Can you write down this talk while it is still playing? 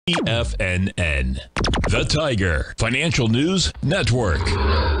TFNN, the Tiger Financial News Network.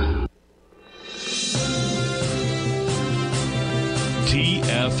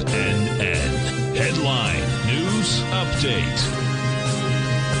 TFNN, headline news update.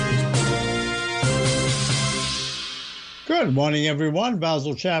 Good morning, everyone.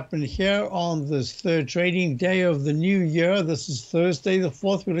 Basil Chapman here on this third trading day of the new year. This is Thursday the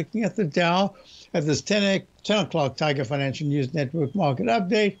 4th. We're looking at the Dow at this 10 o'clock Tiger Financial News Network market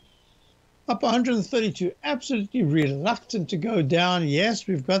update. Up 132, absolutely reluctant to go down. Yes,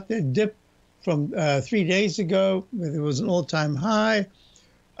 we've got that dip from 3 days ago where there was an all-time high.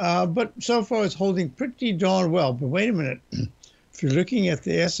 But so far it's holding pretty darn well. But wait a minute. If you're looking at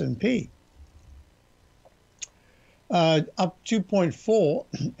the S&P, up 2.4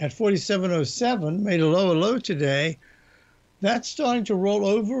 at 4707, made a lower low today. That's starting to roll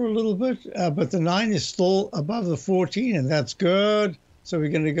over a little bit, but the 9 is still above the 14, and that's good. So we're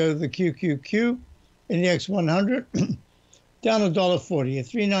going to go to the QQQ Index 100, down $1.40 at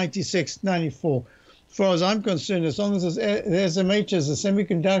 396.94. As far as I'm concerned, as long as there's SMHs, the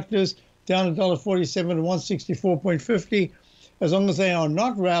semiconductors, down $1.47 to 164.50, as long as they are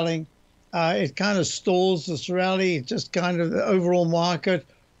not rallying, it kind of stalls this rally. It's just kind of the overall market.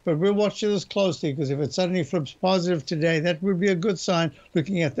 But we're watching this closely because if it suddenly flips positive today, that would be a good sign.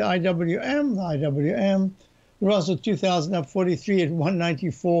 Looking at the IWM, Russell 2000 up 43 at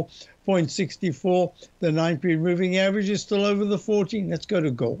 194.64. The 9-period moving average is still over the 14. Let's go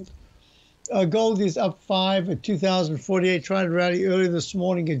to gold. Gold is up 5 at 2,048. Tried to rally earlier this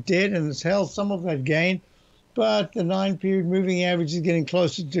morning. It did, and it's held some of that gain. But the 9-period moving average is getting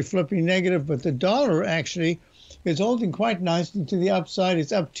closer to flipping negative. But the dollar actually is holding quite nicely to the upside.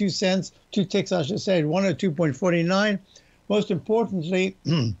 It's up 2 cents, 2 ticks, I should say, at 102.49. Most importantly,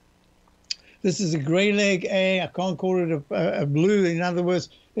 this is a gray leg A. I can't call it a blue. In other words,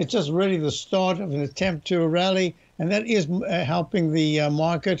 it's just really the start of an attempt to a rally, and that is helping the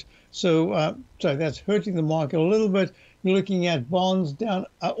market. So that's hurting the market a little bit. You're looking at bonds down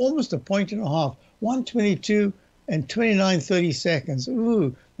almost a point and a half, 122 and 29.30 seconds.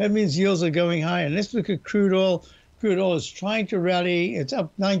 Ooh, that means yields are going high. And let's look at crude oil. Crude oil is trying to rally. It's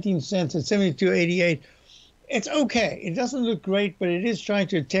up 19 cents at 72.88. It's okay. It doesn't look great, but it is trying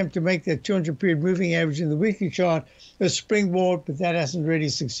to attempt to make that 200-period moving average in the weekly chart a springboard, but that hasn't really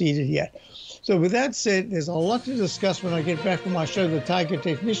succeeded yet. So with that said, there's a lot to discuss when I get back from my show, the Tiger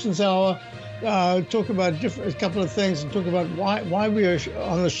Technicians Hour. Talk about a couple of things and talk about why we are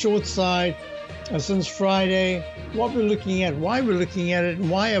on the short side since Friday, what we're looking at, why we're looking at it, and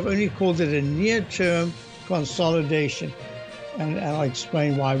why I've only called it a near-term consolidation. And I'll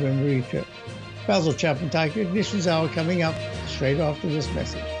explain why when we return. Basil Chapman, Tiger Technicians Hour, coming up straight after this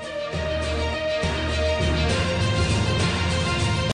message.